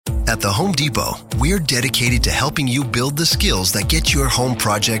At the Home Depot, we're dedicated to helping you build the skills that get your home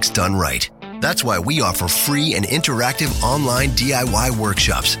projects done right. That's why we offer free and interactive online DIY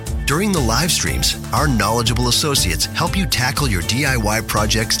workshops. During the live streams, our knowledgeable associates help you tackle your DIY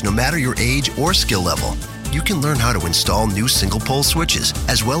projects no matter your age or skill level. You can learn how to install new single-pole switches,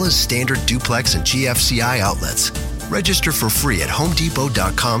 as well as standard duplex and GFCI outlets. Register for free at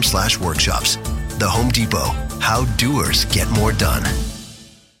homedepot.com/workshops. The Home Depot, how doers get more done.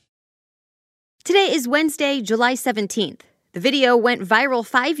 Today is Wednesday, July 17th. The video went viral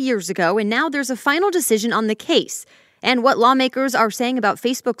 5 years ago, and now there's a final decision on the case and what lawmakers are saying about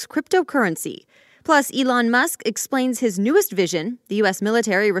Facebook's cryptocurrency. Plus, Elon Musk explains his newest vision, the U.S.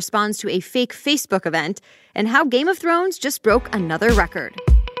 military responds to a fake Facebook event, and how Game of Thrones just broke another record.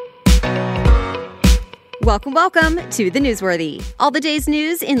 Welcome to The Newsworthy. All the day's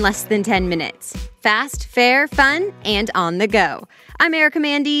news in less than 10 minutes. Fast, fair, fun, and on the go. I'm Erica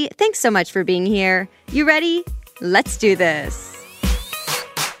Mandy. Thanks so much for being here. You ready? Let's do this.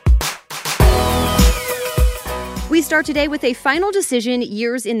 We start today with a final decision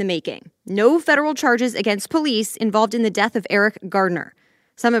years in the making. No federal charges against police involved in the death of Eric Garner.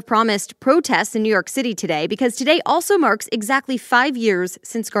 Some have promised protests in New York City today because today also marks exactly 5 years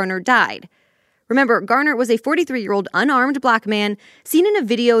since Garner died. Remember, Garner was a 43-year-old unarmed black man seen in a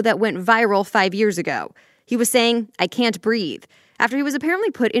video that went viral 5 years ago. He was saying, "I can't breathe," after he was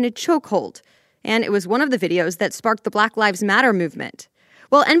apparently put in a chokehold. And it was one of the videos that sparked the Black Lives Matter movement.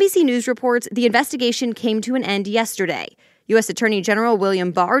 Well, NBC News reports the investigation came to an end yesterday. U.S. Attorney General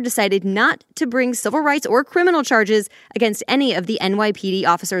William Barr decided not to bring civil rights or criminal charges against any of the NYPD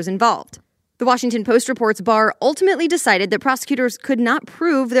officers involved. The Washington Post reports Barr ultimately decided that prosecutors could not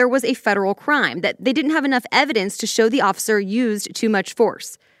prove there was a federal crime, that they didn't have enough evidence to show the officer used too much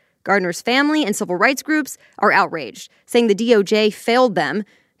force. Gardner's family and civil rights groups are outraged, saying the DOJ failed them.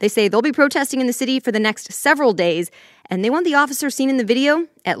 They say they'll be protesting in the city for the next several days, and they want the officer seen in the video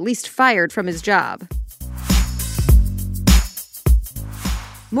at least fired from his job.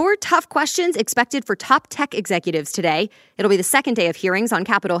 More tough questions expected for top tech executives today. It'll be the second day of hearings on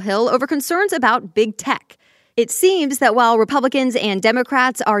Capitol Hill over concerns about big tech. It seems that while Republicans and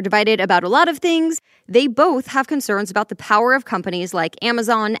Democrats are divided about a lot of things, they both have concerns about the power of companies like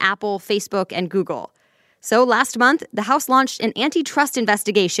Amazon, Apple, Facebook, and Google. So last month, the House launched an antitrust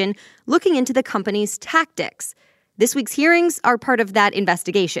investigation looking into the company's tactics. This week's hearings are part of that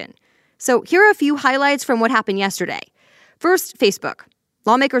investigation. So here are a few highlights from what happened yesterday. First, Facebook.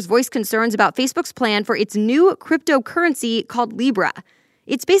 Lawmakers voiced concerns about Facebook's plan for its new cryptocurrency called Libra.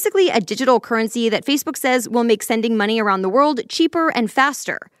 It's basically a digital currency that Facebook says will make sending money around the world cheaper and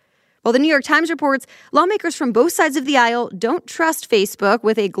faster. Well, the New York Times reports lawmakers from both sides of the aisle don't trust Facebook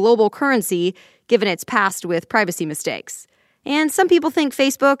with a global currency, given its past with privacy mistakes. And some people think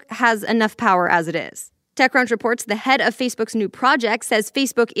Facebook has enough power as it is. TechCrunch reports the head of Facebook's new project says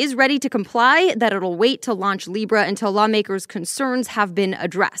Facebook is ready to comply, that it'll wait to launch Libra until lawmakers' concerns have been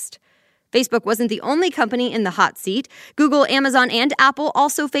addressed. Facebook wasn't the only company in the hot seat. Google, Amazon, and Apple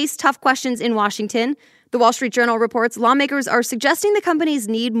also face tough questions in Washington. The Wall Street Journal reports lawmakers are suggesting the companies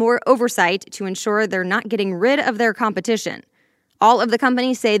need more oversight to ensure they're not getting rid of their competition. All of the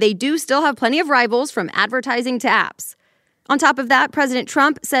companies say they do still have plenty of rivals, from advertising to apps. On top of that, President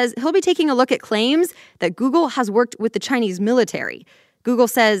Trump says he'll be taking a look at claims that Google has worked with the Chinese military. Google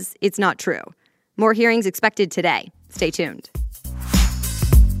says it's not true. More hearings expected today. Stay tuned.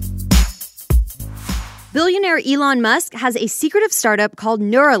 Billionaire Elon Musk has a secretive startup called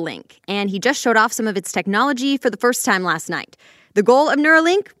Neuralink, and he just showed off some of its technology for the first time last night. The goal of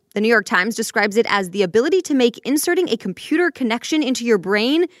Neuralink? The New York Times describes it as the ability to make inserting a computer connection into your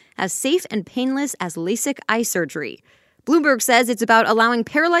brain as safe and painless as LASIK eye surgery. Bloomberg says it's about allowing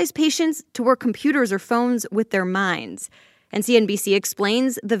paralyzed patients to work computers or phones with their minds. And CNBC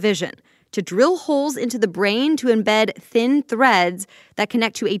explains the vision: to drill holes into the brain to embed thin threads that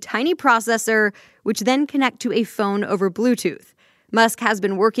connect to a tiny processor, which then connect to a phone over Bluetooth. Musk has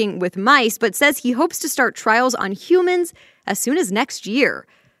been working with mice, but says he hopes to start trials on humans as soon as next year.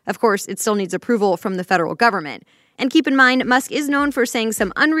 Of course, it still needs approval from the federal government. And keep in mind, Musk is known for saying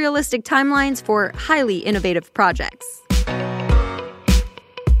some unrealistic timelines for highly innovative projects.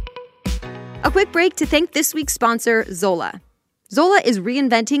 A quick break to thank this week's sponsor, Zola. Zola is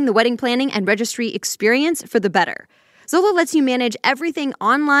reinventing the wedding planning and registry experience for the better. Zola lets you manage everything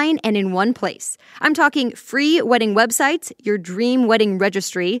online and in one place. I'm talking free wedding websites, your dream wedding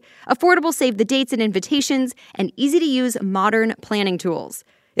registry, affordable save the dates and invitations, and easy-to-use modern planning tools.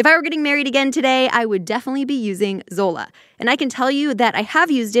 If I were getting married again today, I would definitely be using Zola. And I can tell you that I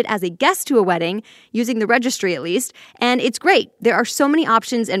have used it as a guest to a wedding, using the registry at least, and it's great. There are so many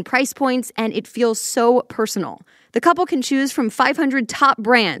options and price points, and it feels so personal. The couple can choose from 500 top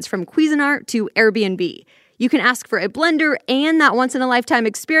brands, from Cuisinart to Airbnb. You can ask for a blender and that once-in-a-lifetime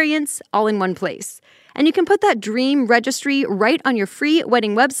experience all in one place. And you can put that dream registry right on your free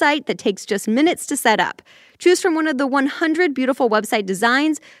wedding website that takes just minutes to set up. Choose from one of the 100 beautiful website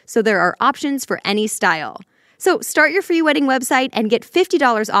designs, so there are options for any style. So start your free wedding website and get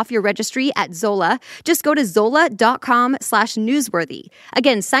 $50 off your registry at Zola. Just go to zola.com/newsworthy.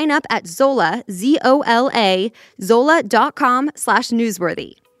 Again, sign up at Zola, Z-O-L-A,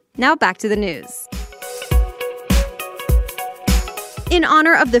 zola.com/newsworthy. Now back to the news. In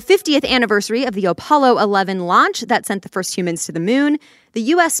honor of the 50th anniversary of the Apollo 11 launch that sent the first humans to the moon, the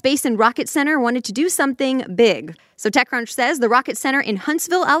U.S. Space and Rocket Center wanted to do something big. So TechCrunch says the Rocket Center in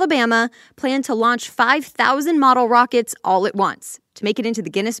Huntsville, Alabama, planned to launch 5,000 model rockets all at once to make it into the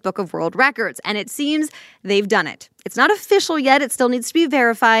Guinness Book of World Records. And it seems they've done it. It's not official yet. It still needs to be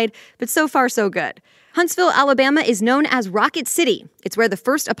verified, but so far so good. Huntsville, Alabama is known as Rocket City. It's where the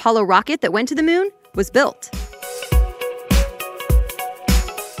first Apollo rocket that went to the moon was built.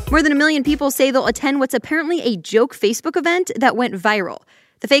 More than 1 million people say they'll attend what's apparently a joke Facebook event that went viral.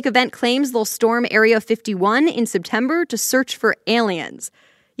 The fake event claims they'll storm Area 51 in September to search for aliens.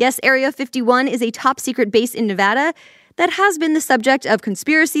 Yes, Area 51 is a top-secret base in Nevada that has been the subject of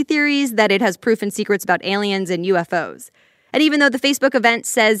conspiracy theories that it has proof and secrets about aliens and UFOs. And even though the Facebook event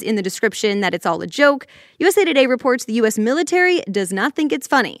says in the description that it's all a joke, USA Today reports the U.S. military does not think it's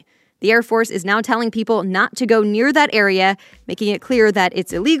funny. The Air Force is now telling people not to go near that area, making it clear that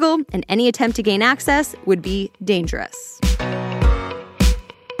it's illegal and any attempt to gain access would be dangerous.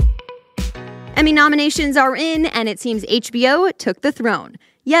 Emmy nominations are in, and it seems HBO took the throne.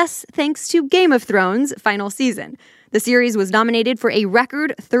 Yes, thanks to Game of Thrones' final season. The series was nominated for a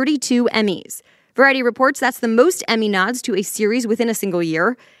record 32 Emmys. Variety reports that's the most Emmy nods to a series within a single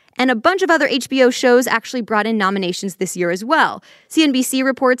year. And a bunch of other HBO shows actually brought in nominations this year as well. CNBC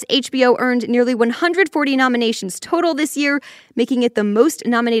reports HBO earned nearly 140 nominations total this year, making it the most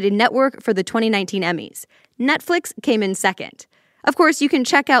nominated network for the 2019 Emmys. Netflix came in second. Of course, you can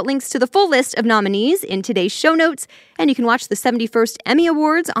check out links to the full list of nominees in today's show notes, and you can watch the 71st Emmy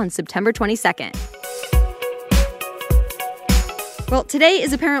Awards on September 22nd. Well, today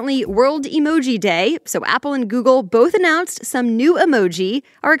is apparently World Emoji Day, so Apple and Google both announced some new emoji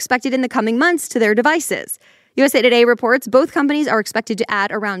are expected in the coming months to their devices. USA Today reports both companies are expected to add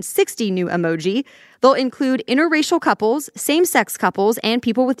around 60 new emoji. They'll include interracial couples, same-sex couples, and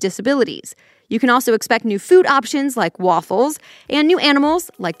people with disabilities. You can also expect new food options like waffles and new animals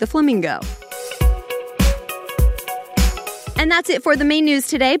like the flamingo. And that's it for the main news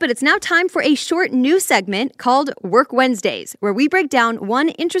today, but it's now time for a short news segment called Work Wednesdays, where we break down one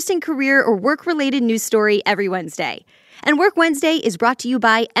interesting career or work-related news story every Wednesday. And Work Wednesday is brought to you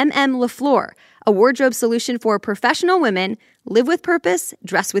by LaFleur, a wardrobe solution for professional women. Live with purpose,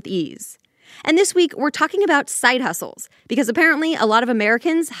 dress with ease. And this week, we're talking about side hustles, because apparently a lot of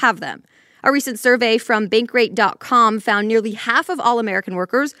Americans have them. A recent survey from Bankrate.com found nearly half of all American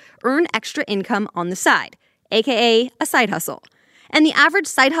workers earn extra income on the side, aka a side hustle. And the average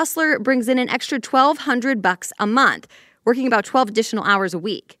side hustler brings in an extra $1,200 a month, working about 12 additional hours a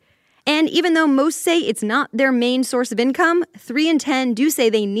week. And even though most say it's not their main source of income, 3 in 10 do say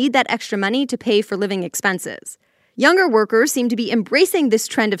they need that extra money to pay for living expenses. Younger workers seem to be embracing this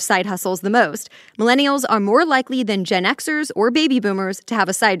trend of side hustles the most. Millennials are more likely than Gen Xers or baby boomers to have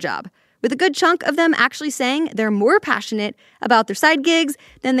a side job, with a good chunk of them actually saying they're more passionate about their side gigs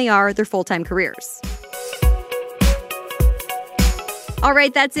than they are their full-time careers. All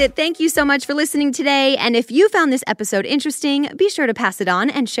right, that's it. Thank you so much for listening today. And if you found this episode interesting, be sure to pass it on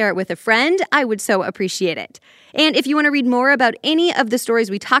and share it with a friend. I would so appreciate it. And if you want to read more about any of the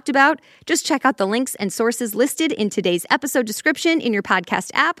stories we talked about, just check out the links and sources listed in today's episode description in your podcast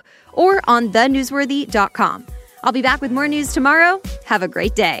app or on thenewsworthy.com. I'll be back with more news tomorrow. Have a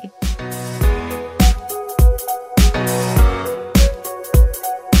great day.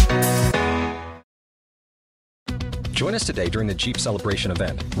 Join us today during the Jeep Celebration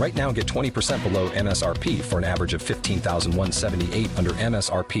event. Right now, get 20% below MSRP for an average of $15,178 under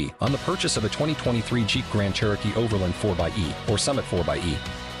MSRP on the purchase of a 2023 Jeep Grand Cherokee Overland 4xE or Summit 4xE.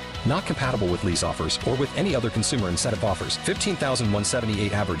 Not compatible with lease offers or with any other consumer incentive offers.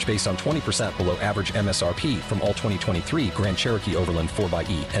 $15,178 average based on 20% below average MSRP from all 2023 Grand Cherokee Overland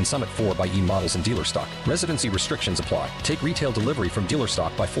 4xE and Summit 4xE models in dealer stock. Residency restrictions apply. Take retail delivery from dealer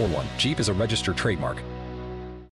stock by 4/1. Jeep is a registered trademark.